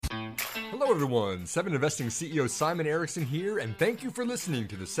Hello, everyone. 7 Investing CEO Simon Erickson here, and thank you for listening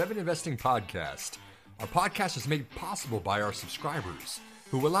to the 7 Investing Podcast. Our podcast is made possible by our subscribers,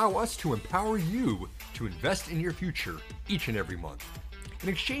 who allow us to empower you to invest in your future each and every month. In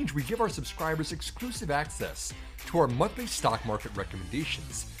exchange, we give our subscribers exclusive access to our monthly stock market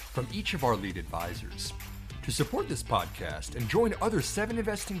recommendations from each of our lead advisors. To support this podcast and join other 7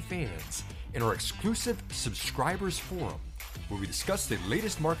 Investing fans in our exclusive subscribers forum, where we discuss the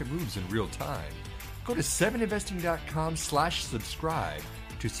latest market moves in real time, go to 7investing.com/subscribe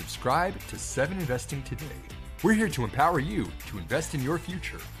to subscribe to 7 Investing today. We're here to empower you to invest in your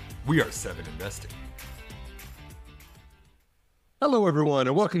future. We are 7 Investing. Hello, everyone,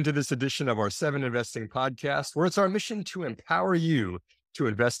 and welcome to this edition of our 7 Investing Podcast, where it's our mission to empower you to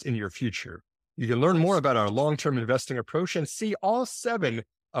invest in your future. You can learn more about our long-term investing approach and see all 7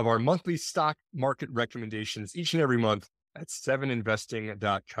 of our monthly stock market recommendations each and every month at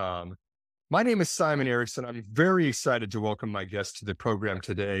 7investing.com. My name is Simon Erickson. I'm very excited to welcome my guest to the program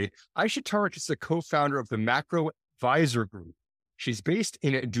today. Ayesha Tariq is the co-founder of the MacroVisor's Group. She's based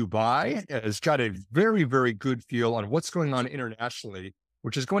in Dubai, has got a very, very good feel on what's going on internationally,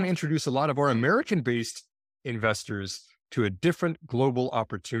 which is going to introduce a lot of our American-based investors to a different global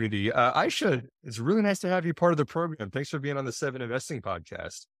opportunity. Ayesha, it's really nice to have you part of the program. Thanks for being on the 7 Investing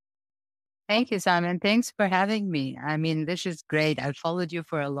Podcast. Thank you, Simon. Thanks for having me. I mean, this is great. I've followed you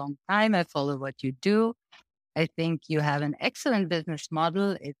for a long time. I follow what you do. I think you have an excellent business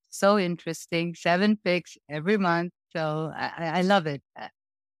model. It's so interesting. 7 picks every month. So I love it.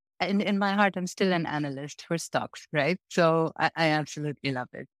 In my heart, I'm still an analyst for stocks, right? So I absolutely love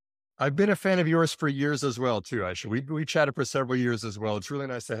it. I've been a fan of yours for years as well, too, Ayesha. We chatted for several years as well. It's really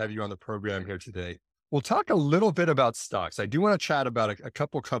nice to have you on the program here today. We'll talk a little bit about stocks. I do want to chat about a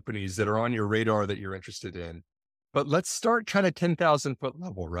couple companies that are on your radar that you're interested in. But let's start kind of 10,000 foot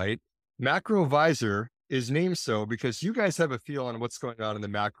level, right? MacroVisor is named so because you guys have a feel on what's going on in the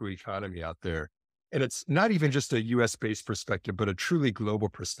macro economy out there. And it's not even just a US-based perspective, but a truly global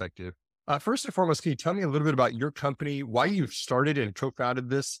perspective. First and foremost, can you tell me a little bit about your company, why you started and co-founded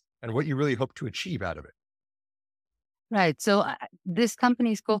this, and what you really hope to achieve out of it? Right. So this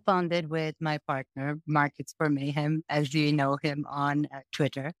company is co-founded with my partner, Markets for Mayhem, as you know him on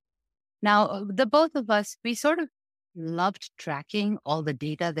Twitter. Now, the both of us, we sort of loved tracking all the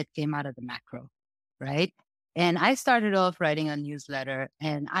data that came out of the macro, right? And I started off writing a newsletter,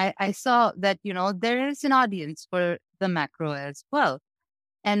 and I saw that, there is an audience for the macro as well.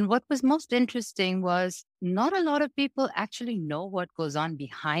 And what was most interesting was not a lot of people actually know what goes on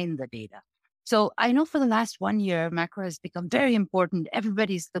behind the data. So I know for the last 1 year, macro has become very important.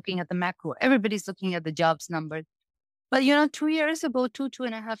 Everybody's looking at the macro. Everybody's looking at the jobs numbers. But, 2 years ago,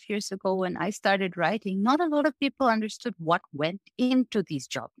 2.5 years ago, when I started writing, not a lot of people understood what went into these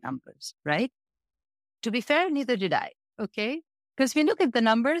job numbers, right? To be fair, neither did I, okay? Because we look at the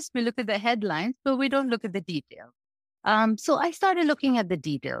numbers, we look at the headlines, but we don't look at the details. So I started looking at the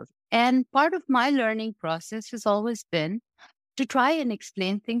details. And part of my learning process has always been to try and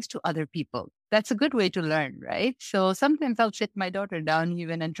explain things to other people. That's a good way to learn, right? So sometimes I'll sit my daughter down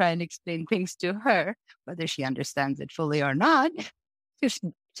even and try and explain things to her, whether she understands it fully or not. She's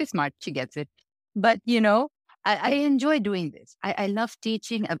smart, she gets it. But, I enjoy doing this. I love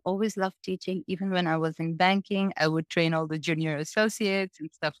teaching. I've always loved teaching. Even when I was in banking, I would train all the junior associates and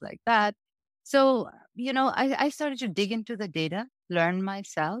stuff like that. So, I started to dig into the data, learn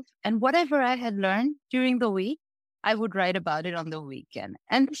myself, and whatever I had learned during the week, I would write about it on the weekend.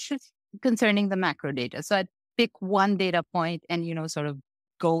 And this is concerning the macro data. So I'd pick one data point and, sort of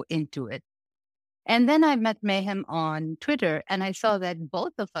go into it. And then I met Mayhem on Twitter, and I saw that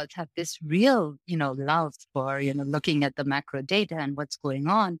both of us have this real, love for, looking at the macro data and what's going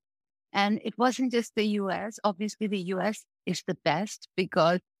on. And it wasn't just the US. Obviously, the US is the best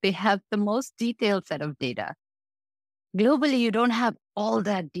because they have the most detailed set of data. Globally, you don't have all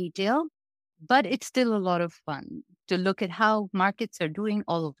that detail, but it's still a lot of fun to look at how markets are doing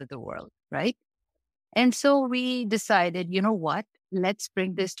all over the world, right? And so we decided, what? Let's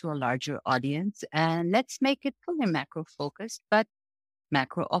bring this to a larger audience and let's make it fully macro focused, but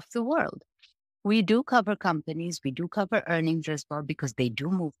macro of the world. We do cover companies, we do cover earnings as well because they do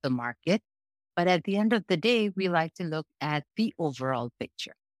move the market. But at the end of the day, we like to look at the overall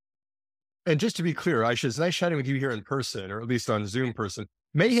picture. And just to be clear, Ayesha, it's nice chatting with you here in person, or at least on Zoom person.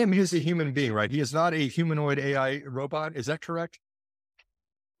 Mayhem is a human being, right? He is not a humanoid AI robot. Is that correct?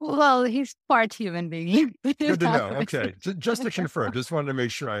 Well, he's part human being. Good to know. Okay. Just to confirm, just wanted to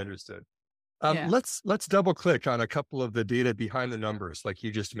make sure I understood. Let's double click on a couple of the data behind the numbers, like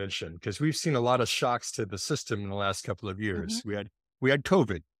you just mentioned, because we've seen a lot of shocks to the system in the last couple of years. We had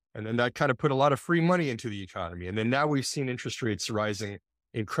COVID, And then that kind of put a lot of free money into the economy. And then now we've seen interest rates rising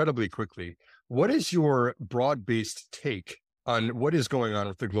incredibly quickly. What is your broad-based take on what is going on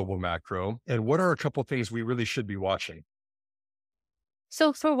with the global macro? And what are a couple of things we really should be watching?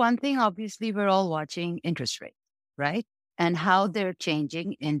 So for one thing, obviously, we're all watching interest rates, right? And how they're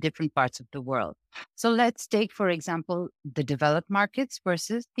changing in different parts of the world. So let's take, for example, the developed markets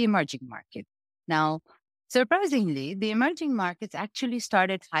versus the emerging markets. Now, surprisingly, the emerging markets actually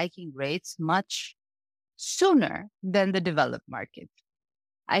started hiking rates much sooner than the developed markets.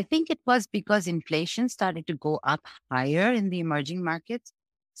 I think it was because inflation started to go up higher in the emerging markets.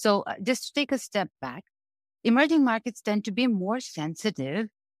 So just to take a step back, emerging markets tend to be more sensitive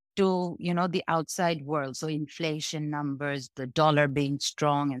to, the outside world. So inflation numbers, the dollar being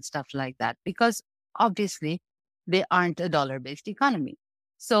strong and stuff like that, because obviously they aren't a dollar-based economy.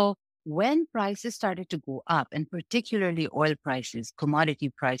 So when prices started to go up, and particularly oil prices,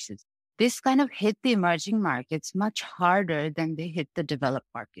 commodity prices, this kind of hit the emerging markets much harder than they hit the developed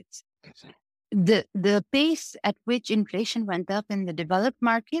markets. The pace at which inflation went up in the developed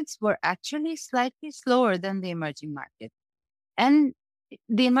markets were actually slightly slower than the emerging markets. And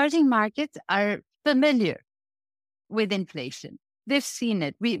the emerging markets are familiar with inflation. They've seen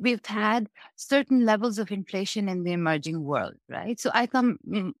it. We've had certain levels of inflation in the emerging world, right? So I come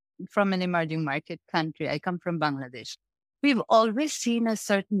from an emerging market country. I come from Bangladesh. We've always seen a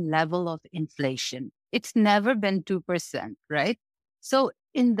certain level of inflation. It's never been 2%, right? So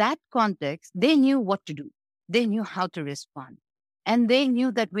in that context, they knew what to do. They knew how to respond. And they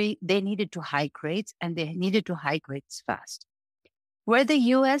knew that they needed to hike rates, and they needed to hike rates fast. Where the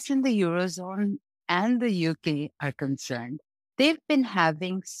US and the Eurozone and the UK are concerned, they've been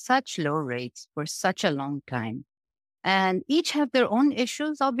having such low rates for such a long time. And each have their own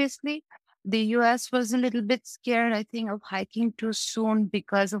issues, obviously. The US was a little bit scared, I think, of hiking too soon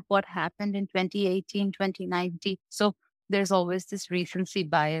because of what happened in 2018, 2019. So there's always this recency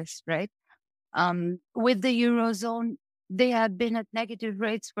bias, right? With the Eurozone, they had been at negative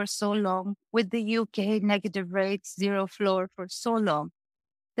rates for so long. With the UK, negative rates, zero floor for so long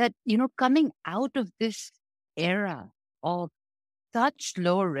that, coming out of this era of such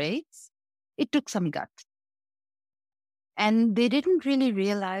low rates, it took some guts. And they didn't really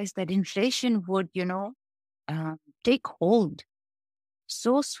realize that inflation would, take hold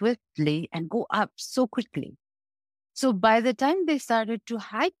so swiftly and go up so quickly. So by the time they started to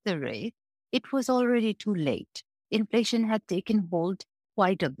hike the rate, it was already too late. Inflation had taken hold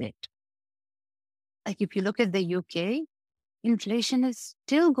quite a bit. Like if you look at the UK, inflation is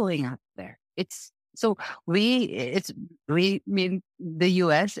still going up there. We mean the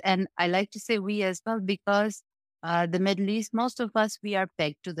US, and I like to say we as well, because the Middle East, most of us, we are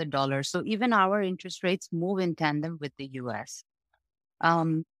pegged to the dollar. So even our interest rates move in tandem with the US.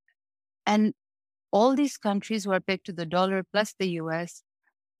 And all these countries who are pegged to the dollar plus the US,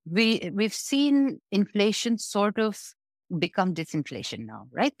 we've seen inflation sort of become disinflation now,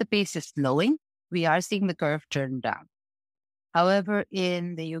 right? The pace is slowing. We are seeing the curve turn down. However,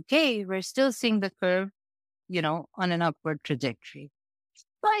 in the UK, we're still seeing the curve, on an upward trajectory.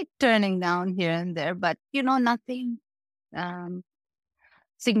 Slight turning down here and there, but, nothing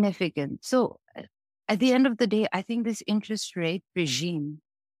significant. So at the end of the day, I think this interest rate regime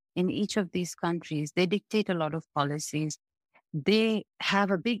in each of these countries, they dictate a lot of policies. They have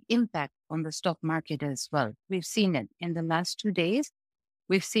a big impact on the stock market as well. We've seen it in the last 2 days.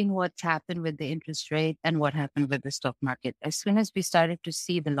 We've seen what's happened with the interest rate and what happened with the stock market. As soon as we started to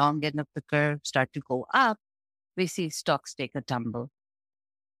see the long end of the curve start to go up, we see stocks take a tumble.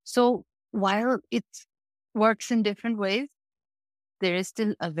 So while it works in different ways, there is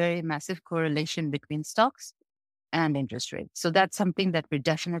still a very massive correlation between stocks and interest rates. So that's something that we're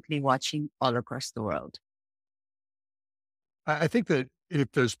definitely watching all across the world. I think that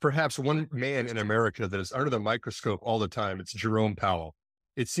if there's perhaps one man in America that is under the microscope all the time, it's Jerome Powell.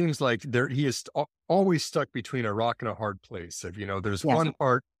 It seems like he is always stuck between a rock and a hard place. If, there's one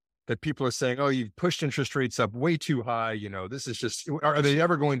part that people are saying, oh, you've pushed interest rates up way too high. This is just, are they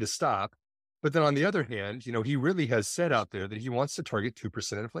ever going to stop? But then on the other hand, he really has said out there that he wants to target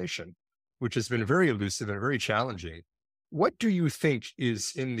 2% inflation, which has been very elusive and very challenging. What do you think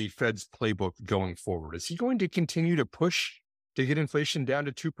is in the Fed's playbook going forward? Is he going to continue to push to get inflation down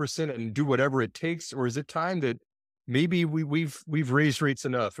to 2% and do whatever it takes? Or is it time that maybe we've raised rates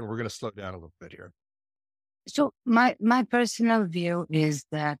enough and we're going to slow down a little bit here? So my personal view is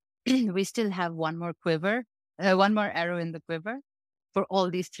that we still have one more arrow in the quiver for all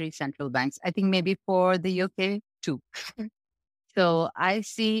these three central banks. I think maybe for the UK, 2. So I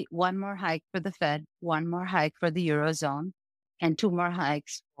see one more hike for the Fed, one more hike for the Eurozone, and 2 more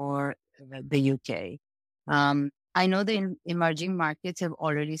hikes for the UK. I know the emerging markets have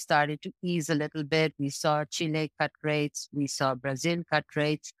already started to ease a little bit. We saw Chile cut rates, we saw Brazil cut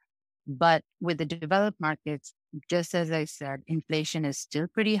rates, but with the developed markets, just as I said, inflation is still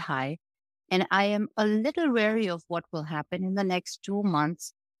pretty high. And I am a little wary of what will happen in the next 2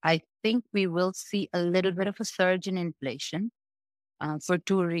 months. I think we will see a little bit of a surge in inflation for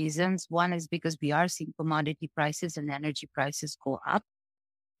two reasons. One is because we are seeing commodity prices and energy prices go up.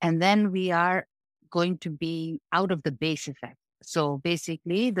 And then we are going to be out of the base effect. So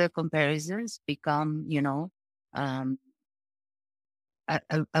basically, the comparisons become, um,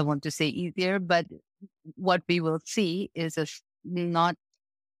 I want to say easier, but what we will see is not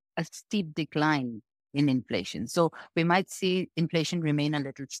a steep decline in inflation. So we might see inflation remain a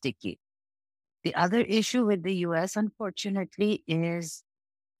little sticky. The other issue with the US, unfortunately, is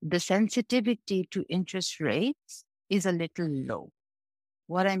the sensitivity to interest rates is a little low.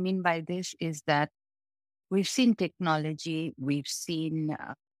 What I mean by this is that we've seen technology, we've seen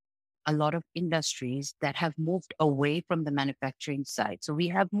a lot of industries that have moved away from the manufacturing side. So we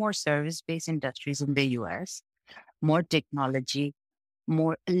have more service-based industries in the US, more technology,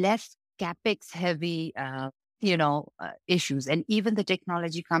 less capex heavy, issues. And even the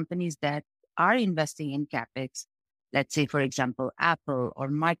technology companies that are investing in capex, let's say, for example, Apple or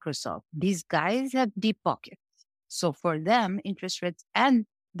Microsoft, these guys have deep pockets. So for them, interest rates, and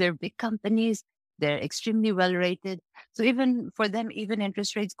they're big companies, they're extremely well rated. So even for them, even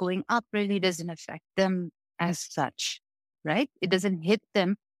interest rates going up really doesn't affect them as such, right? It doesn't hit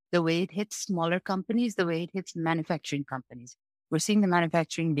them the way it hits smaller companies, the way it hits manufacturing companies. We're seeing the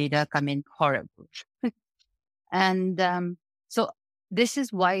manufacturing data come in horrible. And so this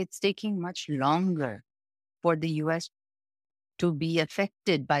is why it's taking much longer for the US to be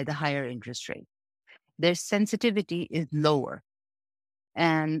affected by the higher interest rate. Their sensitivity is lower.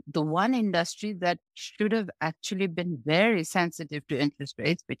 And the one industry that should have actually been very sensitive to interest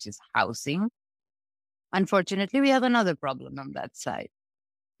rates, which is housing, unfortunately, we have another problem on that side,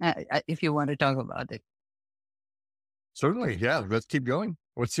 if you want to talk about it. Certainly. Yeah. Let's keep going.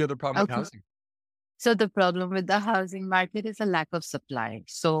 What's the other problem with housing? So the problem with the housing market is a lack of supply.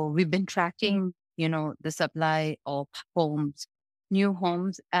 So we've been tracking, the supply of homes, new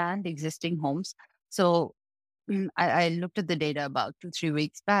homes and existing homes. So I looked at the data about 2-3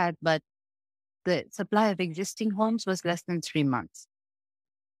 weeks back, but the supply of existing homes was less than 3 months.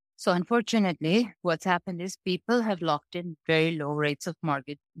 So unfortunately, what's happened is people have locked in very low rates of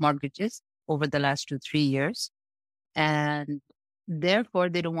mortgages over the last 2-3 years. And therefore,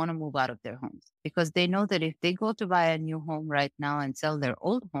 they don't want to move out of their homes because they know that if they go to buy a new home right now and sell their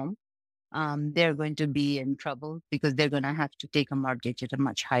old home, they're going to be in trouble because they're going to have to take a mortgage at a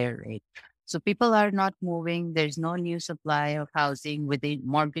much higher rate. So people are not moving. There's no new supply of housing with the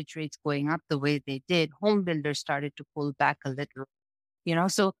mortgage rates going up the way they did. Home builders started to pull back a little,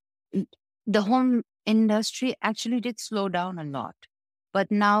 so the home industry actually did slow down a lot. But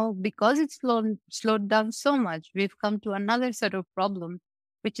now, because it's slowed down so much, we've come to another set of problems,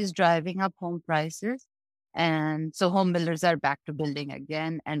 which is driving up home prices. And so home builders are back to building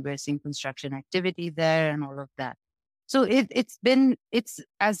again, and we're seeing construction activity there and all of that. So it's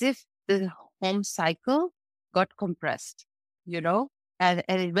as if the home cycle got compressed, and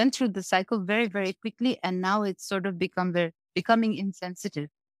it went through the cycle very, very quickly. And now it's sort of becoming insensitive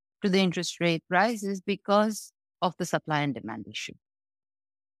to the interest rate rises because of the supply and demand issue.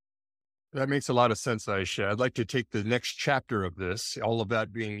 That makes a lot of sense, Ayesha. I'd like to take the next chapter of this, all of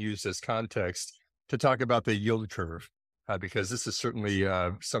that being used as context, to talk about the yield curve, because this is certainly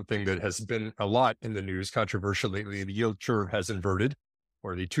something that has been a lot in the news controversial lately. The yield curve has inverted,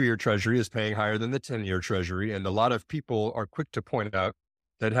 or the 2-year treasury is paying higher than the 10-year treasury. And a lot of people are quick to point out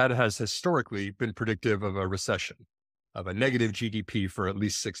that has historically been predictive of a recession, of a negative GDP for at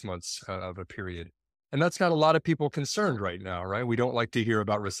least 6 months of a period. And that's got a lot of people concerned right now, right? We don't like to hear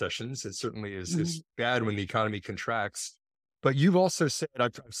about recessions. It certainly is bad when the economy contracts. But you've also said,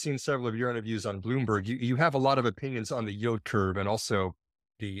 I've seen several of your interviews on Bloomberg, you have a lot of opinions on the yield curve and also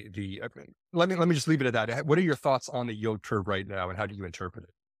let me just leave it at that. What are your thoughts on the yield curve right now and how do you interpret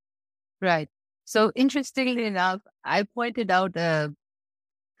it? Right. So interestingly enough, I pointed out a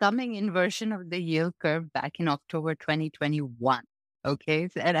coming inversion of the yield curve back in October 2021. Okay.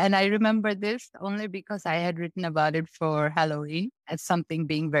 And I remember this only because I had written about it for Halloween as something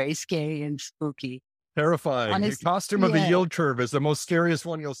being very scary and spooky. Terrifying. The costume of the yield curve is the most scariest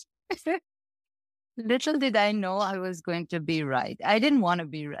one you'll see. Little did I know I was going to be right. I didn't want to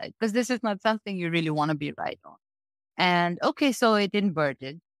be right because this is not something you really want to be right on. And okay, so it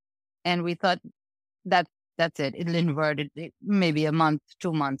inverted. And we thought that's That's it. It'll invert it maybe a month,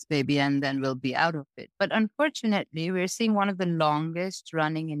 2 months, maybe, and then we'll be out of it. But unfortunately, we're seeing one of the longest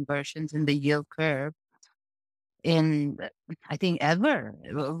running inversions in the yield curve in, I think, ever.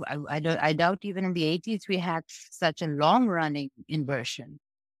 I doubt even in the 80s we had such a long running inversion.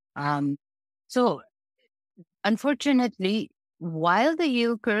 Um, so unfortunately, while the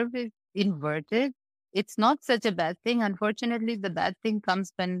yield curve is inverted, it's not such a bad thing. Unfortunately, the bad thing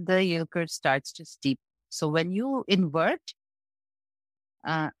comes when the yield curve starts to steepen. So when you invert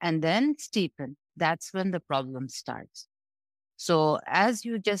and then steepen, that's when the problem starts. So as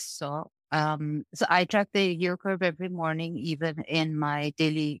you just saw, so I track the yield curve every morning, even in my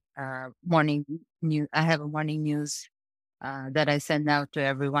daily morning news. I have a morning news that I send out to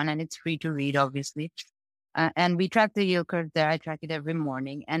everyone, and it's free to read, obviously. And we track the yield curve there. I track it every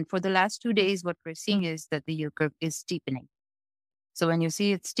morning. And for the last 2 days, what we're seeing is that the yield curve is steepening. So when you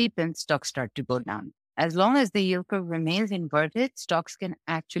see it steepen, stocks start to go down. As long as the yield curve remains inverted, stocks can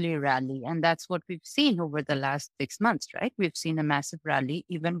actually rally. And that's what we've seen over the last 6 months, right? We've seen a massive rally,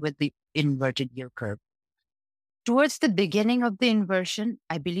 even with the inverted yield curve. Towards the beginning of the inversion,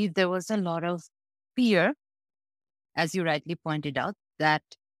 I believe there was a lot of fear, as you rightly pointed out, that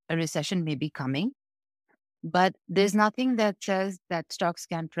a recession may be coming. But there's nothing that says that stocks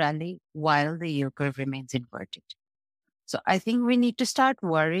can't rally while the yield curve remains inverted. So I think we need to start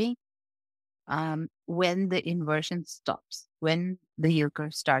worrying when the inversion stops, when the yield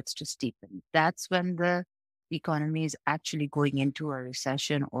curve starts to steepen. That's when the economy is actually going into a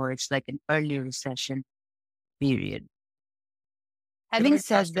recession, or it's like an early recession period. Can Having I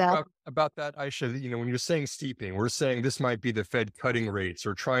said ask that, about that, Aisha? When you're saying steeping, we're saying this might be the Fed cutting rates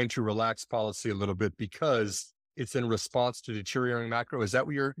or trying to relax policy a little bit because it's in response to deteriorating macro. Is that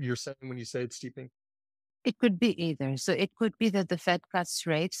what you're saying when you say it's steeping? it could be either. So it could be that the Fed cuts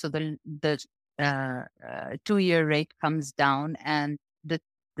rates, so the 2-year rate comes down and the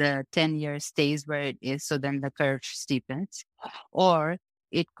 10-year stays where it is. So then the curve steepens. Or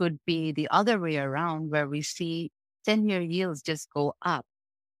it could be the other way around, where we see 10-year yields just go up,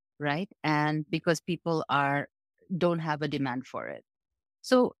 right? And because people don't have a demand for it.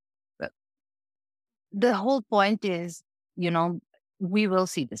 So the whole point is, we will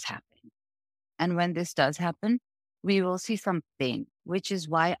see this happen. And when this does happen, we will see some pain, which is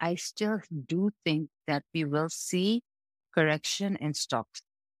why I still do think that we will see correction in stocks.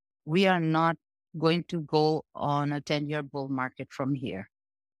 We are not going to go on a 10-year bull market from here.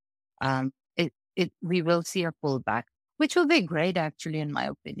 We will see a pullback, which will be great, actually, in my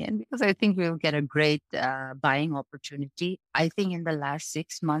opinion, because I think we'll get a great buying opportunity. I think in the last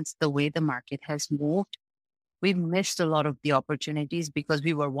 6 months, the way the market has moved, we've missed a lot of the opportunities because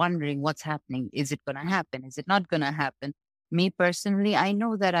we were wondering what's happening. Is it going to happen? Is it not going to happen? Me personally, I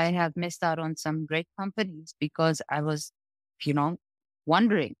know that I have missed out on some great companies because I was,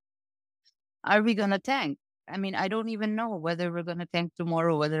 wondering, are we going to tank? I mean, I don't even know whether we're going to tank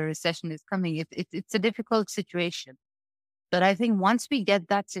tomorrow, whether a recession is coming. It's a difficult situation. But I think once we get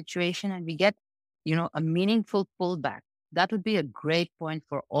that situation and we get, a meaningful pullback, that would be a great point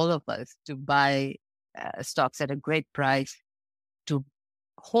for all of us to buy stocks at a great price to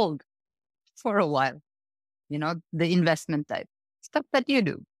hold for a while, the investment type stuff that you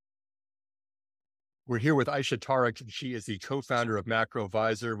do. We're here with Ayesha Tariq. She is the co-founder of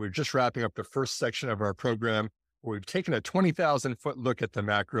MacroVisor. We're just wrapping up the first section of our program where we've taken a 20,000-foot look at the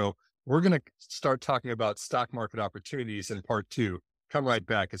macro. We're going to start talking about stock market opportunities in part 2. Come right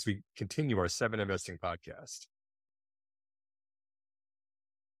back as we continue our 7 Investing podcast.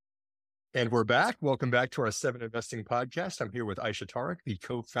 And we're back. Welcome back to our 7 Investing podcast. I'm here with Ayesha Tariq, the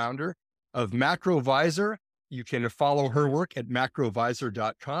co-founder of MacroVisor. You can follow her work at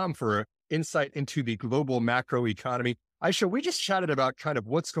macrovisor.com for insight into the global macro economy. Ayesha, we just chatted about kind of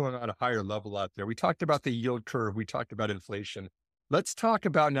what's going on at a higher level out there. We talked about the yield curve. We talked about inflation. Let's talk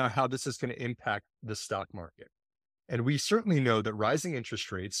about now how this is going to impact the stock market. And we certainly know that rising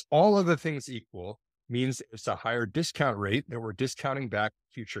interest rates, all other things equal, means it's a higher discount rate that we're discounting back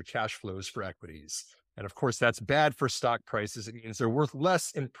future cash flows for equities. And of course, that's bad for stock prices. It means they're worth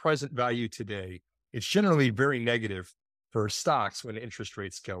less in present value today. It's generally very negative for stocks when interest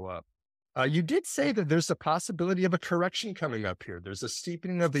rates go up. You did say that there's a possibility of a correction coming up here. There's a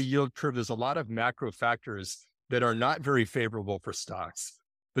steepening of the yield curve. There's a lot of macro factors that are not very favorable for stocks.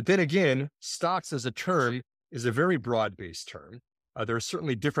 But then again, stocks as a term is a very broad-based term. There are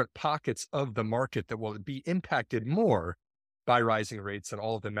certainly different pockets of the market that will be impacted more by rising rates and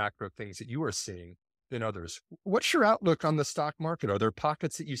all of the macro things that you are seeing than others. What's your outlook on the stock market? Are there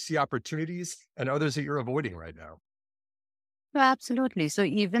pockets that you see opportunities and others that you're avoiding right now? Absolutely. So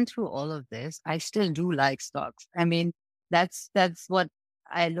even through all of this, I still do like stocks. I mean, that's what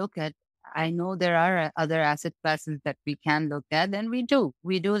I look at. I know there are other asset classes that we can look at, and we do.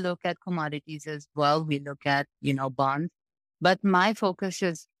 We do look at commodities as well. We look at, bonds, but my focus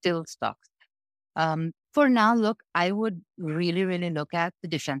is still stocks. For now, look, I would really, really look at the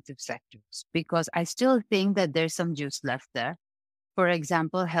defensive sectors because I still think that there's some juice left there. For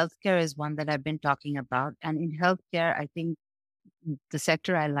example, healthcare is one that I've been talking about. And in healthcare, I think the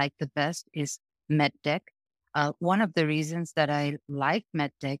sector I like the best is medtech. One of the reasons that I like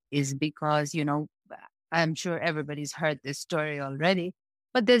medtech is because, I'm sure everybody's heard this story already,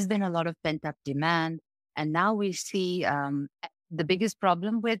 but there's been a lot of pent up demand. And now we see the biggest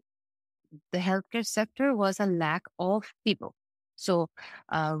problem with the healthcare sector was a lack of people. So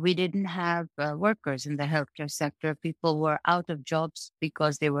we didn't have workers in the healthcare sector. People were out of jobs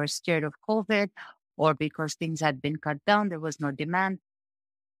because they were scared of COVID or because things had been cut down. There was no demand,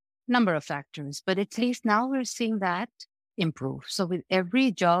 number of factors. But at least now we're seeing that improve. So with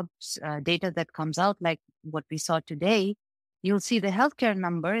every jobs data that comes out, like what we saw today, you'll see the healthcare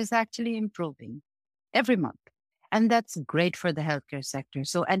number is actually improving every month. And that's great for the healthcare sector.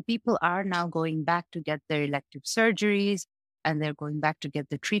 So, and people are now going back to get their elective surgeries and they're going back to get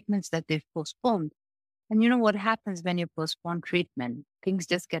the treatments that they've postponed. And you know what happens when you postpone treatment? Things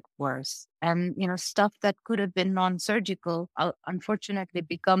just get worse. And, stuff that could have been non surgical, unfortunately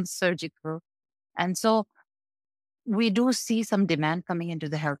becomes surgical. And so we do see some demand coming into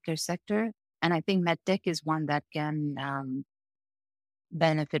the healthcare sector. And I think medtech is one that can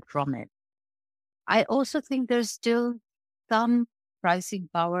benefit from it. I also think there's still some pricing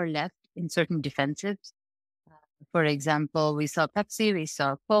power left in certain defensives. For example, we saw Pepsi, we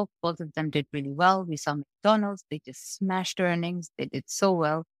saw Coke, both of them did really well. We saw McDonald's, they just smashed earnings, they did so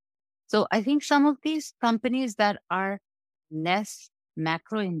well. So I think some of these companies that are less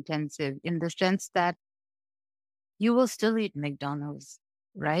macro intensive in the sense that you will still eat McDonald's,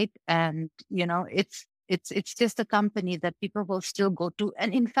 right? And it's just a company that people will still go to,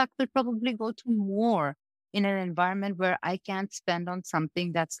 and in fact, will probably go to more in an environment where I can't spend on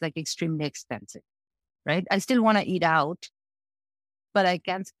something that's like extremely expensive, right? I still want to eat out, but I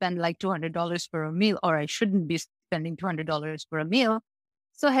can't spend like $200 for a meal, or I shouldn't be spending $200 for a meal.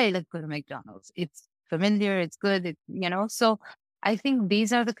 So hey, let's go to McDonald's. It's familiar, it's good, So I think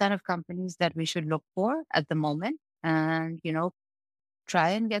these are the kind of companies that we should look for at the moment, and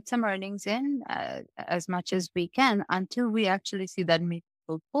try and get some earnings in as much as we can until we actually see that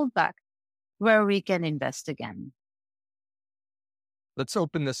meaningful pullback where we can invest again. Let's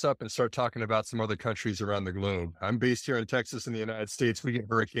open this up and start talking about some other countries around the globe. I'm based here in Texas in the United States. We get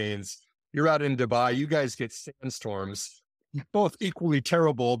hurricanes. You're out in Dubai. You guys get sandstorms, both equally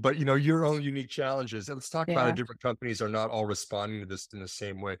terrible, but your own unique challenges. And let's talk about how Yeah. different companies are not all responding to this in the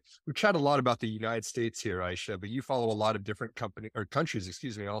same way. We chat a lot about the United States here, Ayesha, but you follow a lot of different countries,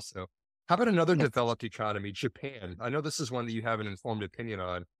 excuse me, also. How about another Yes. developed economy, Japan? I know this is one that you have an informed opinion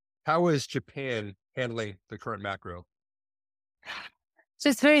on. How is Japan handling the current macro? So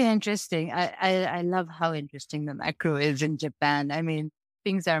it's very interesting. I love how interesting the macro is in Japan. I mean,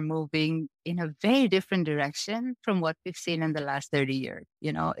 things are moving in a very different direction from what we've seen in the last 30 years.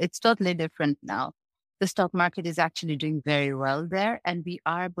 It's totally different now. The stock market is actually doing very well there, and we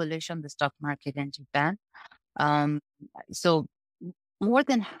are bullish on the stock market in Japan. Um, so more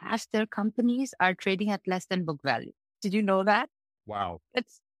than half their companies are trading at less than book value. Did you know that? Wow.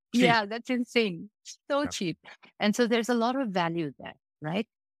 That's Cheap. Yeah, that's insane. So Yeah. cheap. And so there's a lot of value there, right?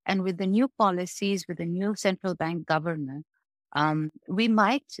 And with the new policies, with the new central bank governor, um, we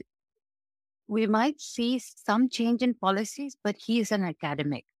might we might see some change in policies, but he is an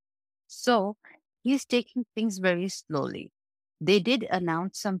academic. So he's taking things very slowly. They did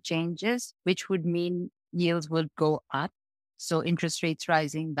announce some changes, which would mean yields would go up. So interest rates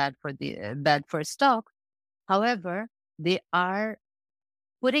rising, bad for stock. However, they are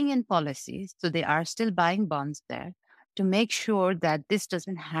putting in policies, so they are still buying bonds there to make sure that this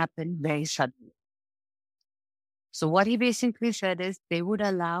doesn't happen very suddenly. So what he basically said is they would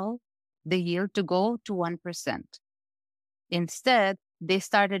allow the yield to go to 1%. Instead, they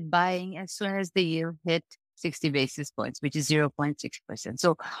started buying as soon as the yield hit 60 basis points, which is 0.6%.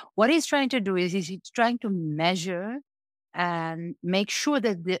 So what he's trying to do is he's trying to measure and make sure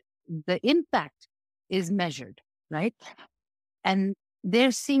that the impact is measured, right? And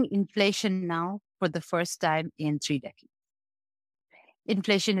they're seeing inflation now for the first time in 3 decades.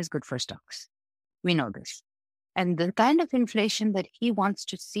 Inflation is good for stocks. We know this. And the kind of inflation that he wants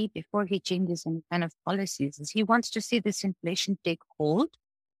to see before he changes any kind of policies is he wants to see this inflation take hold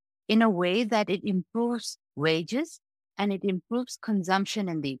in a way that it improves wages and it improves consumption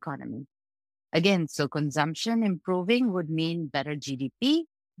in the economy. Again, so consumption improving would mean better GDP,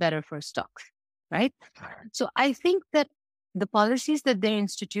 better for stocks, right? So I think that the policies that they're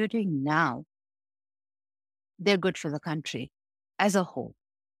instituting now, they're good for the country as a whole.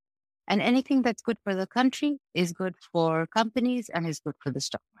 And anything that's good for the country is good for companies and is good for the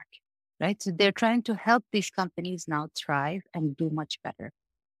stock market, right? So they're trying to help these companies now thrive and do much better.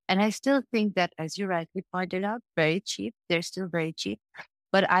 And I still think that, as you rightly pointed out, very cheap. They're still very cheap.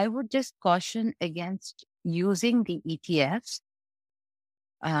 But I would just caution against using the ETFs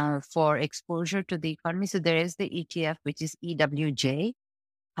for exposure to the economy. So there is the ETF, which is EWJ.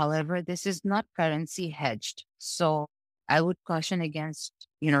 However, this is not currency hedged. So I would caution against,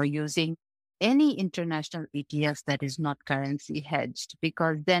 using any international ETFs that is not currency hedged,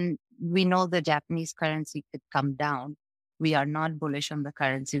 because then we know the Japanese currency could come down. We are not bullish on the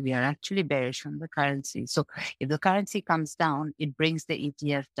currency. We are actually bearish on the currency. So if the currency comes down, it brings the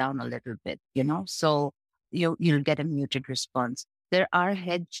ETF down a little bit, so you'll get a muted response. There are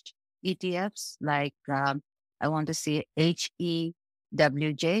hedged ETFs like, I want to say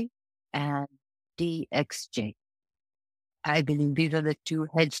HEWJ and DXJ. I believe these are the two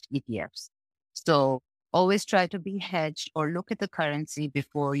hedged ETFs. So always try to be hedged or look at the currency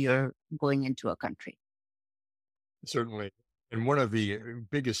before you're going into a country. Certainly. And one of the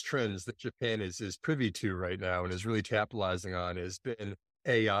biggest trends that Japan is privy to right now and is really capitalizing on has been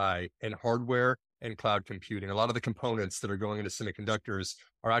AI and hardware and cloud computing. A lot of the components that are going into semiconductors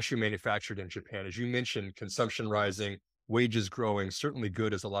are actually manufactured in Japan. As you mentioned, consumption rising, wages growing, certainly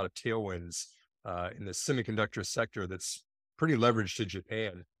good as a lot of tailwinds in the semiconductor sector that's pretty leveraged to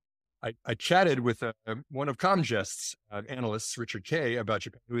Japan. I chatted with one of Comgest's analysts, Richard Kay, about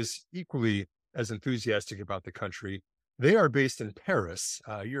Japan, who is equally as enthusiastic about the country. They are based in Paris,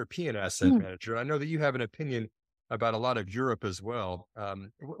 European asset manager. I know that you have an opinion about a lot of Europe as well.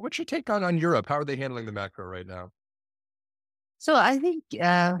 What's your take on Europe? How are they handling the macro right now? So I think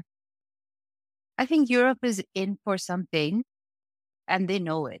Europe is in for something, and they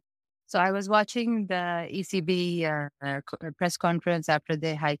know it. So I was watching the ECB press conference after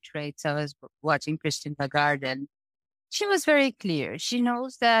they hiked rates. I was watching Christine Lagarde, and she was very clear. She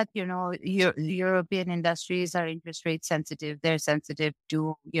knows that, European industries are interest rate sensitive. They're sensitive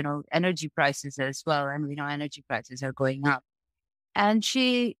to, energy prices as well. And we know energy prices are going up. And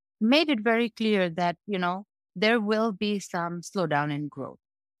she made it very clear that, there will be some slowdown in growth.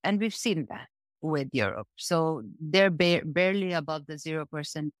 And we've seen that with Europe. So they're barely above the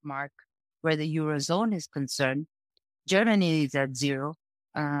 0% mark where the Eurozone is concerned. Germany is at 0.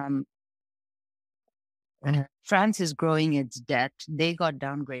 France is growing its debt. They got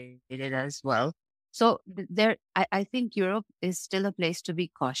downgraded as well. So I think Europe is still a place to be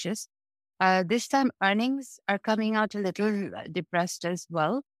cautious. This time earnings are coming out a little depressed as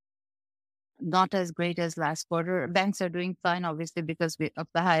well. Not as great as last quarter. Banks are doing fine, obviously, because of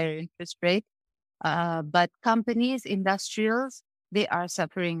the higher interest rate. But companies, industrials, they are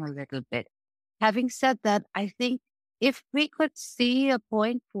suffering a little bit. Having said that, I think if we could see a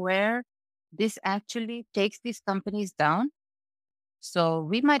point where this actually takes these companies down, so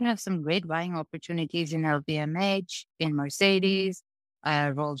we might have some great buying opportunities in LVMH, in Mercedes,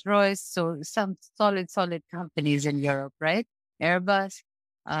 Rolls-Royce. So some solid companies in Europe, right? Airbus.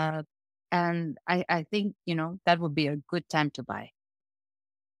 And I think, that would be a good time to buy.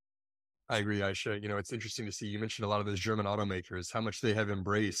 I agree, Ayesha. It's interesting to see, you mentioned a lot of those German automakers, how much they have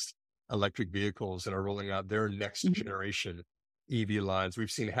embraced electric vehicles and are rolling out their next generation EV lines.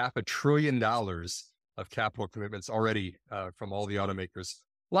 We've seen $500 billion of capital commitments already from all the automakers.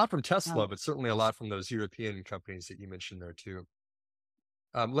 A lot from Tesla, but certainly a lot from those European companies that you mentioned there too.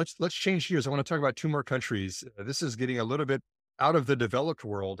 Let's change gears. I want to talk about two more countries. This is getting a little bit out of the developed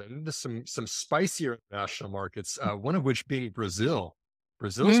world and into some spicier national markets, one of which being Brazil.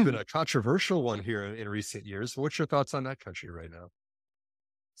 Brazil's been a controversial one here in recent years. What's your thoughts on that country right now?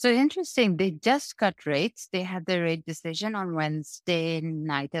 So interesting. They just cut rates. They had their rate decision on Wednesday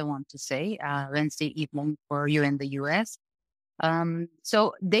night, I want to say, Wednesday evening for you in the US.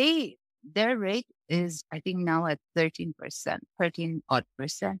 So their rate is, I think, now at 13%, 13 odd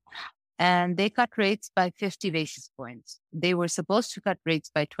percent. And they cut rates by 50 basis points. They were supposed to cut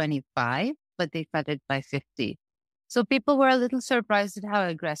rates by 25, but they cut it by 50. So people were a little surprised at how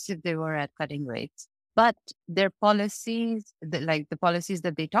aggressive they were at cutting rates. But their policies, like the policies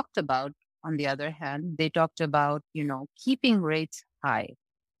that they talked about, on the other hand, they talked about, keeping rates high.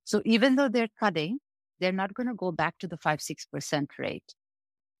 So even though they're cutting, they're not going to go back to the 5-6% rate.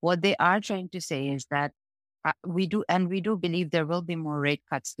 What they are trying to say is that we do believe there will be more rate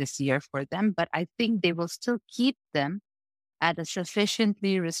cuts this year for them, but I think they will still keep them at a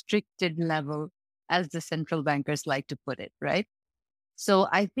sufficiently restricted level, as the central bankers like to put it, right? So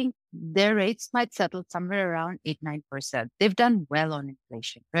I think their rates might settle somewhere around 8, 9%. They've done well on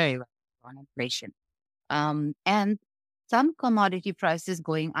inflation, very well on inflation. And some commodity prices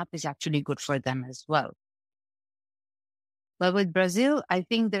going up is actually good for them as well. But with Brazil, I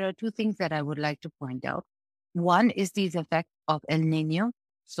think there are two things that I would like to point out. One is these effects of El Nino,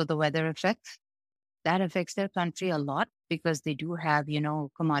 so the weather effects. That affects their country a lot because they do have,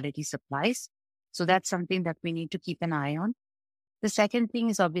 commodity supplies. So that's something that we need to keep an eye on. The second thing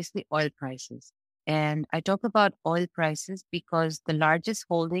is obviously oil prices. And I talk about oil prices because the largest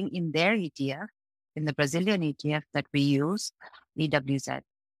holding in their ETF, in the Brazilian ETF that we use, EWZ,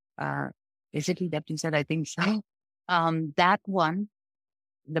 is it EWZ? I think so. That one,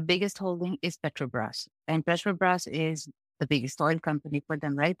 the biggest holding is Petrobras. And Petrobras is the biggest oil company for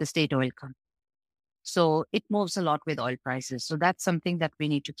them, right? The state oil company. So it moves a lot with oil prices. So that's something that we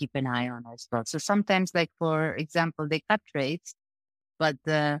need to keep an eye on as well. So sometimes, like for example, they cut rates, but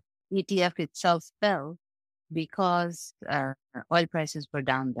the ETF itself fell because oil prices were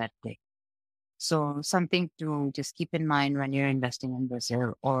down that day. So something to just keep in mind when you're investing in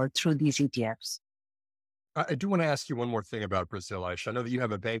Brazil or through these ETFs. I do want to ask you one more thing about Brazil, Aisha. I know that you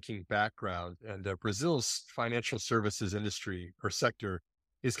have a banking background, and Brazil's financial services industry or sector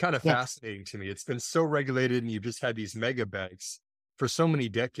is kind of Yes. fascinating to me. It's been so regulated, and you've just had these mega banks for so many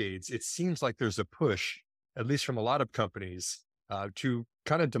decades. It seems like there's a push, at least from a lot of companies, to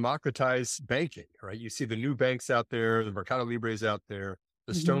kind of democratize banking, right? You see the new banks out there, the Mercado Libres out there,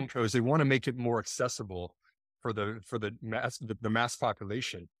 the Mhm. Stone Co's. They want to make it more accessible for the mass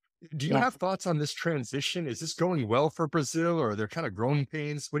population. Do you Yeah. have thoughts on this transition? Is this going well for Brazil, or are there kind of growing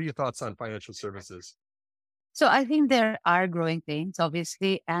pains? What are your thoughts on financial services? So I think there are growing pains,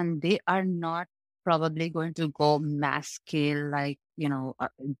 obviously, and they are not probably going to go mass scale like,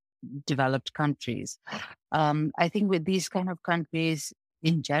 developed countries. I think with these kind of countries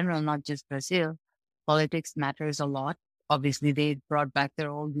in general, not just Brazil, politics matters a lot. Obviously, they brought back their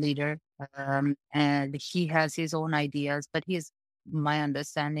old leader, and he has his own ideas, but my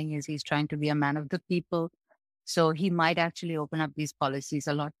understanding is he's trying to be a man of the people. So he might actually open up these policies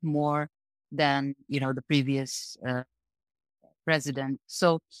a lot more than, the previous president.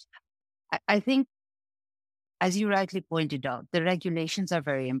 So I think, as you rightly pointed out, the regulations are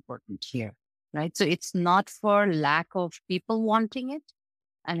very important here, right? So it's not for lack of people wanting it,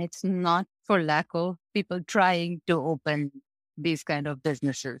 and it's not for lack of people trying to open these kind of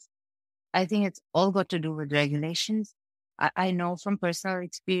businesses. I think it's all got to do with regulations. I know from personal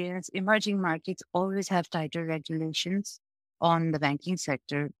experience, emerging markets always have tighter regulations on the banking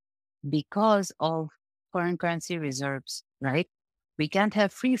sector because of foreign currency reserves, right? We can't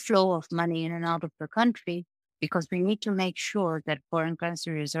have free flow of money in and out of the country because we need to make sure that foreign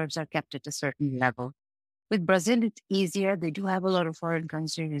currency reserves are kept at a certain level. With Brazil, it's easier. They do have a lot of foreign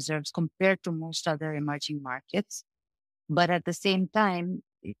currency reserves compared to most other emerging markets. But at the same time,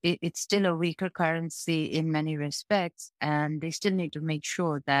 it's still a weaker currency in many respects. And they still need to make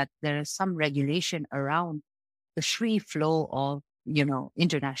sure that there is some regulation around the free flow of,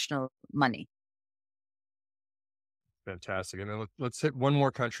 international money. Fantastic. And then let's hit one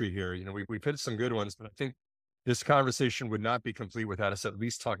more country here. We've hit some good ones, but I think this conversation would not be complete without us at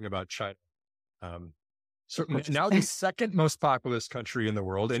least talking about China. Um, Of Certainly, course. now the second most populous country in the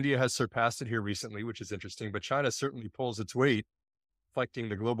world. India has surpassed it here recently, which is interesting, but China certainly pulls its weight, reflecting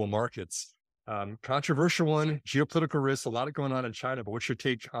the global markets. Controversial one, geopolitical risks, a lot going on in China, but what's your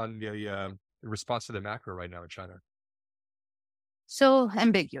take on the response to the macro right now in China? So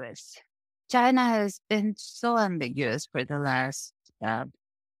ambiguous. China has been so ambiguous for the last,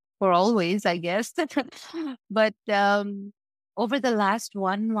 for always, I guess. But over the last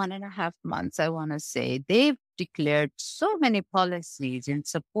 1.5 months, I want to say they've declared so many policies in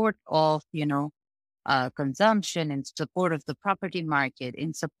support of, consumption, in support of the property market,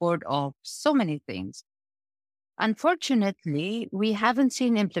 in support of so many things. Unfortunately, we haven't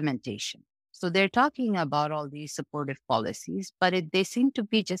seen implementation. So they're talking about all these supportive policies, but they seem to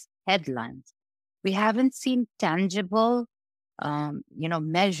be just headlines. We haven't seen tangible,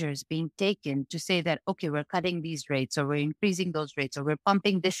 measures being taken to say that, okay, we're cutting these rates or we're increasing those rates or we're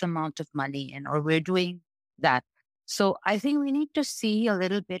pumping this amount of money in or we're doing that. So I think we need to see a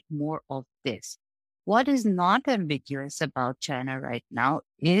little bit more of this. What is not ambiguous about China right now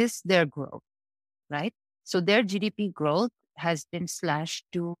is their growth, right? So their GDP growth has been slashed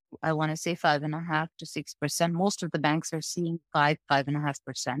to, I want to say 5.5 to 6%. Most of the banks are seeing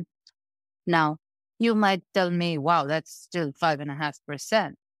 5.5%. Now, you might tell me, wow, that's still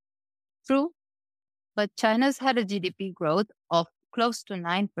 5.5%. True. But China's had a GDP growth of close to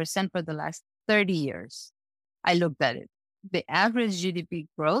 9% for the last 30 years. I looked at it. The average GDP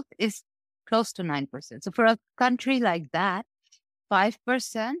growth is close to 9%. So for a country like that,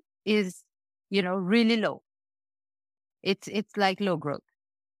 5% is, really low. It's like low growth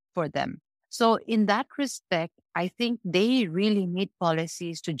for them. So in that respect, I think they really need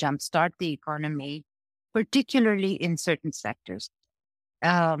policies to jumpstart the economy, particularly in certain sectors.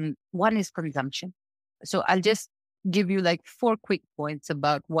 One is consumption. So I'll just give you like 4 quick points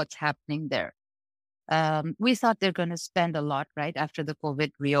about what's happening there. We thought they're going to spend a lot, right, after the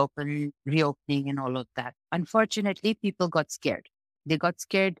COVID reopening and all of that. Unfortunately, people got scared. They got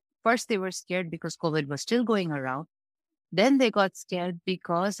scared. First, they were scared because COVID was still going around. Then they got scared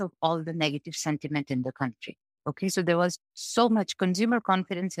because of all the negative sentiment in the country. Okay, so there was so much consumer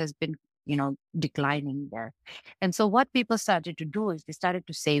confidence has been, declining there. And so what people started to do is they started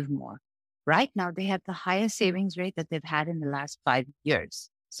to save more. Right now, they have the highest savings rate that they've had in the last 5 years.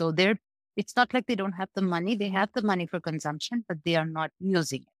 So it's not like they don't have the money. They have the money for consumption, but they are not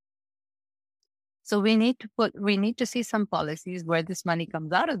using it. So we need to see some policies where this money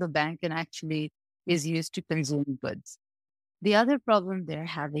comes out of the bank and actually is used to consume goods. The other problem they're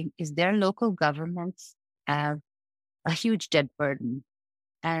having is their local governments have a huge debt burden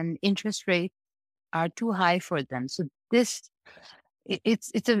and interest rates are too high for them. So it's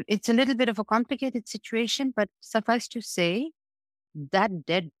a little bit of a complicated situation, but suffice to say that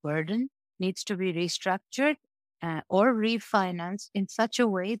debt burden needs to be restructured or refinanced in such a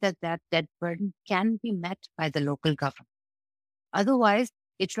way that debt burden can be met by the local government. Otherwise,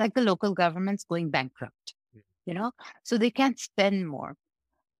 it's like the local government's going bankrupt, so they can't spend more.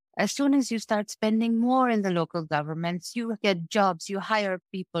 As soon as you start spending more in the local governments, you get jobs, you hire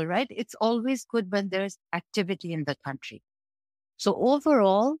people, right? It's always good when there's activity in the country. So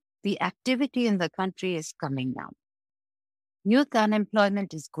overall, the activity in the country is coming down. Youth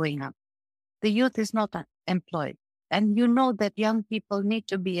unemployment is going up. The youth is not employed. And you know that young people need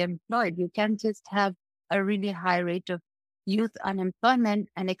to be employed. You can't just have a really high rate of youth unemployment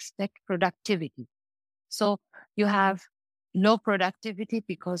and expect productivity. So you have low productivity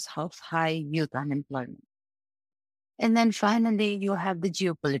because of high youth unemployment. And then finally, you have the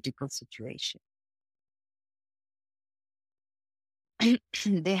geopolitical situation.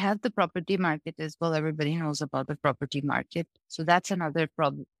 They have the property market as well. Everybody knows about the property market. So that's another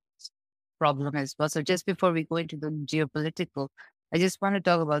problem as well. So just before we go into the geopolitical, I just want to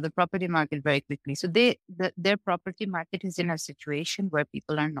talk about the property market very quickly. So their property market is in a situation where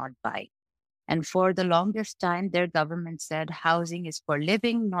people are not buying. And for the longest time, their government said housing is for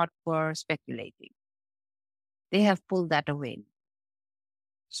living, not for speculating. They have pulled that away.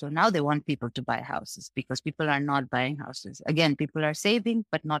 So now they want people to buy houses because people are not buying houses. Again, people are saving,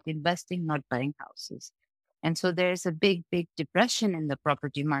 but not investing, not buying houses. And so there's a big, big depression in the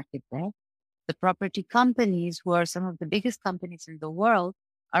property market there. The property companies, who are some of the biggest companies in the world,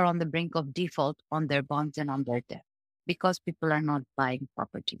 are on the brink of default on their bonds and on their debt because people are not buying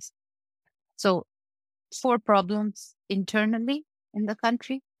properties. So 4 problems internally in the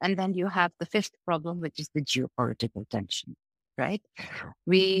country. And then you have the 5th problem, which is the geopolitical tension, right?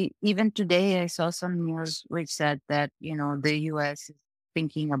 Even today, I saw some news which said that, the US is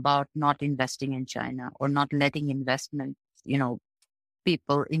thinking about not investing in China or not letting investment,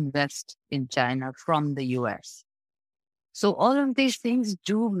 people invest in China from the US. So all of these things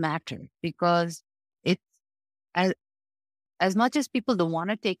do matter because it's as much as people don't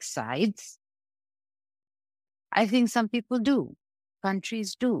want to take sides, I think some people do.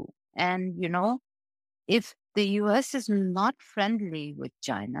 Countries do. And, if the US is not friendly with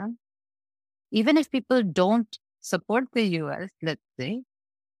China, even if people don't support the US, let's say,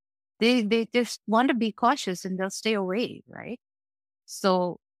 they just want to be cautious and they'll stay away, right?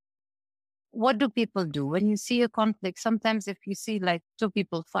 So what do people do? When you see a conflict, sometimes if you see like 2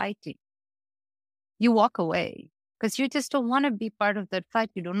 people fighting, you walk away because you just don't want to be part of that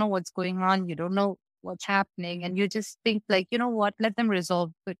fight. You don't know what's going on. You don't know what's happening. And you just think like, you know what, let them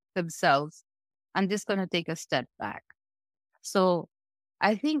resolve it themselves. I'm just going to take a step back. So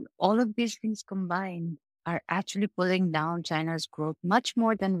I think all of these things combined are actually pulling down China's growth much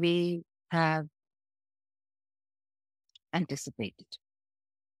more than we have anticipated.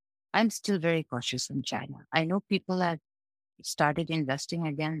 I'm still very cautious in China. I know people have started investing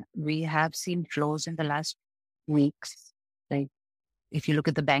again. We have seen flows in the last weeks. Like if you look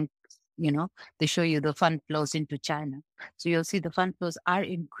at the banks, they show you the fund flows into China. So you'll see the fund flows are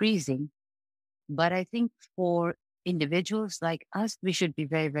increasing. But I think for individuals like us, we should be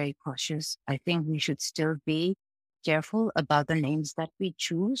very, very cautious. I think we should still be careful about the names that we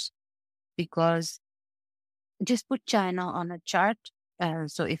choose because just put China on a chart.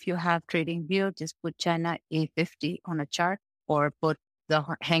 So if you have trading view, just put China A50 on a chart or put the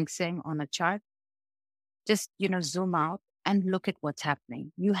Hang Seng on a chart. Just, zoom out and look at what's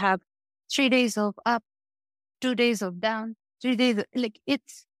happening. You have 3 days of up, 2 days of down, 3 days, like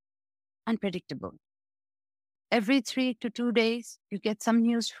it's unpredictable. Every 3 to 2 days, you get some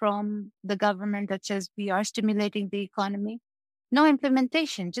news from the government that says we are stimulating the economy. No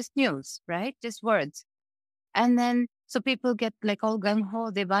implementation, just news, right? Just words. And then, so people get like all gung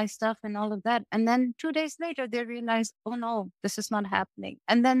ho, they buy stuff and all of that. And then 2 days later, they realize, oh no, this is not happening.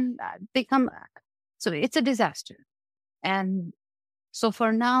 And then they come back. So it's a disaster. And so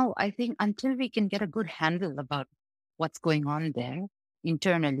for now, I think until we can get a good handle about what's going on there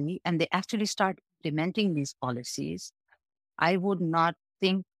internally and they actually start implementing these policies, I would not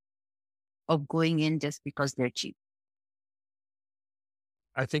think of going in just because they're cheap.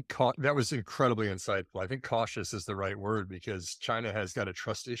 I think that was incredibly insightful. I think cautious is the right word because China has got a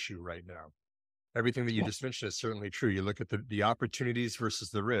trust issue right now. Everything that you just mentioned is certainly true. You look at the opportunities versus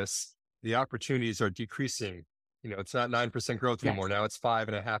the risks. The opportunities are decreasing. It's not 9% growth anymore. Now it's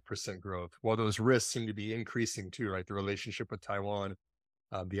 5.5% growth. While those risks seem to be increasing too, right? The relationship with Taiwan,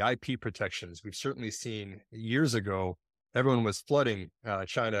 the IP protections. We've certainly seen years ago, everyone was flooding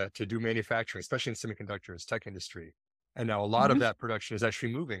China to do manufacturing, especially in semiconductors, tech industry. And now a lot of that production is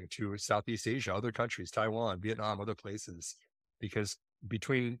actually moving to Southeast Asia, other countries, Taiwan, Vietnam, other places, because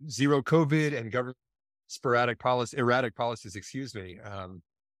between zero COVID and government erratic policies,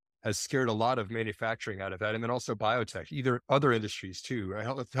 has scared a lot of manufacturing out of that. And then also biotech, either other industries too.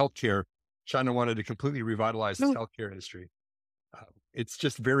 Healthcare, China wanted to completely revitalize the healthcare industry. It's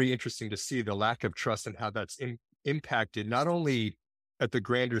just very interesting to see the lack of trust and how that's impacted not only at the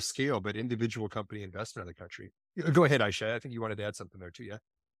grander scale, but individual company investment in the country. Go ahead, Ayesha. I think you wanted to add something there too. Yeah.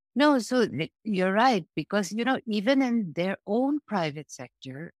 No, so you're right, because, even in their own private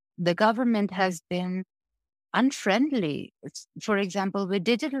sector, the government has been unfriendly. For example, with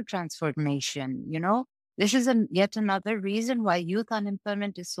digital transformation, this is yet another reason why youth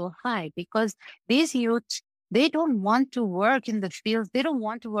unemployment is so high, because these youth, they don't want to work in the fields. They don't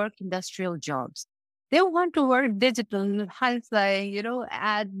want to work industrial jobs. They want to work digital,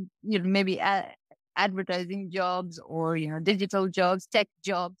 high-flying, maybe advertising jobs or, digital jobs, tech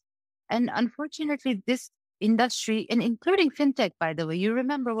jobs. And unfortunately, this industry, and including fintech, by the way, you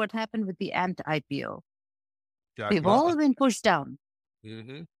remember what happened with the Ant IPO. We've all been pushed down.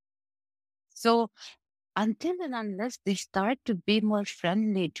 So until and unless they start to be more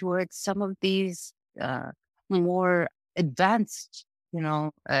friendly towards some of these more advanced,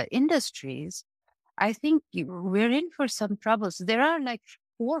 industries, I think we're in for some troubles. There are like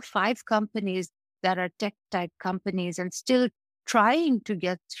 4 or 5 companies that are tech type companies and still trying to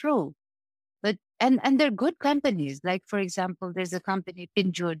get through. But and they're good companies. Like, for example, there's a company,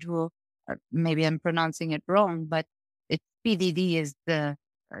 Pinduoduo, maybe I'm pronouncing it wrong, but it's PDD is the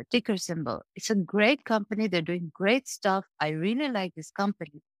ticker symbol. It's a great company. They're doing great stuff. I really like this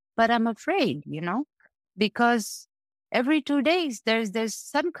company, but I'm afraid, because every 2 days there's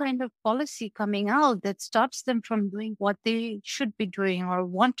some kind of policy coming out that stops them from doing what they should be doing or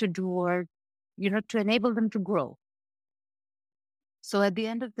want to do, or, to enable them to grow. So at the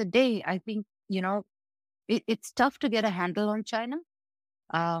end of the day, I think, it's tough to get a handle on China.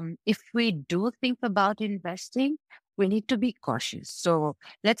 If we do think about investing, we need to be cautious. So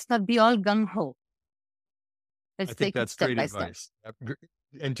let's not be all gung ho. I think that's great advice.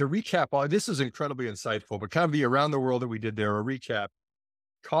 And to recap, this is incredibly insightful, but kind of the around the world that we did there, a recap.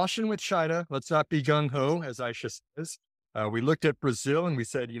 Caution with China. Let's not be gung ho, as Ayesha says. We looked at Brazil and we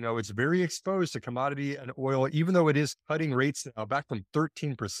said, it's very exposed to commodity and oil, even though it is cutting rates now back from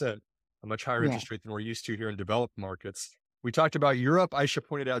 13%, a much higher interest rate than we're used to here in developed markets. We talked about Europe. Ayesha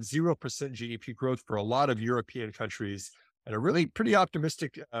pointed out 0% GDP growth for a lot of European countries, and a really pretty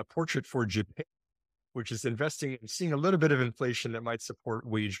optimistic portrait for Japan, which is investing and seeing a little bit of inflation that might support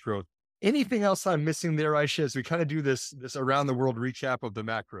wage growth. Anything else I'm missing there, Ayesha, as we kind of do this around the world recap of the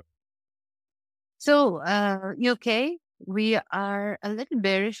macro? So UK, we are a little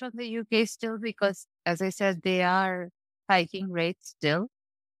bearish on the UK still because, as I said, they are hiking rates still.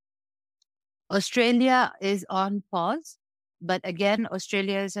 Australia is on pause. But again,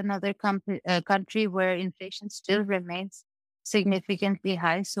 Australia is another country where inflation still remains significantly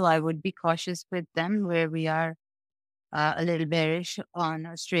high. So I would be cautious with them, where we are a little bearish on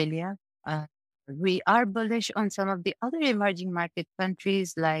Australia. We are bullish on some of the other emerging market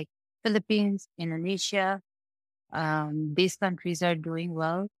countries like Philippines, Indonesia. These countries are doing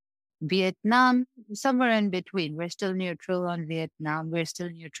well. Vietnam, somewhere in between. We're still neutral on Vietnam. We're still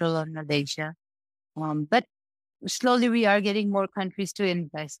neutral on Malaysia. But slowly we are getting more countries to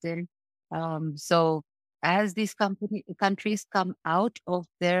invest in. So as these countries come out of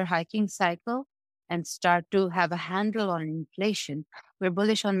their hiking cycle and start to have a handle on inflation, we're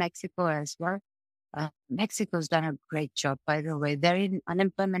bullish on Mexico as well. Mexico's done a great job, by the way. Their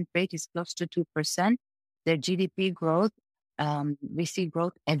unemployment rate is close to 2%. Their GDP growth, we see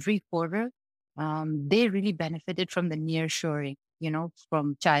growth every quarter. They really benefited from the nearshoring,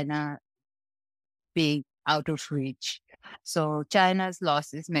 from China being out of reach. So China's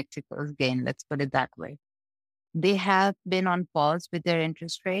loss is Mexico's gain, let's put it that way. They have been on pause with their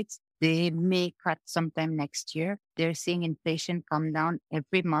interest rates. They may cut sometime next year. They're seeing inflation come down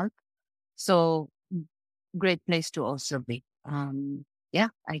every month. So great place to also be. Yeah,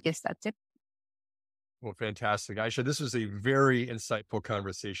 I guess that's it. Well, fantastic. Ayesha, this was a very insightful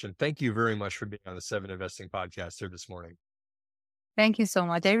conversation. Thank you very much for being on the Seven Investing Podcast here this morning. Thank you so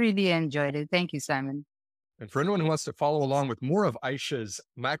much. I really enjoyed it. Thank you, Simon. And for anyone who wants to follow along with more of Ayesha's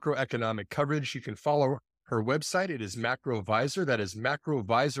macroeconomic coverage, you can follow her website. It is MacroVisor. That is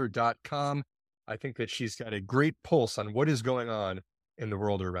macrovisor.com. I think that she's got a great pulse on what is going on in the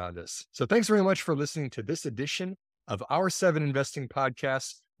world around us. So thanks very much for listening to this edition of our Seven Investing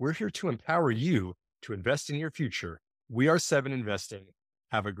Podcast. We're here to empower you to invest in your future. We are Seven Investing.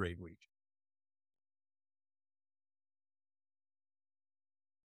 Have a great week.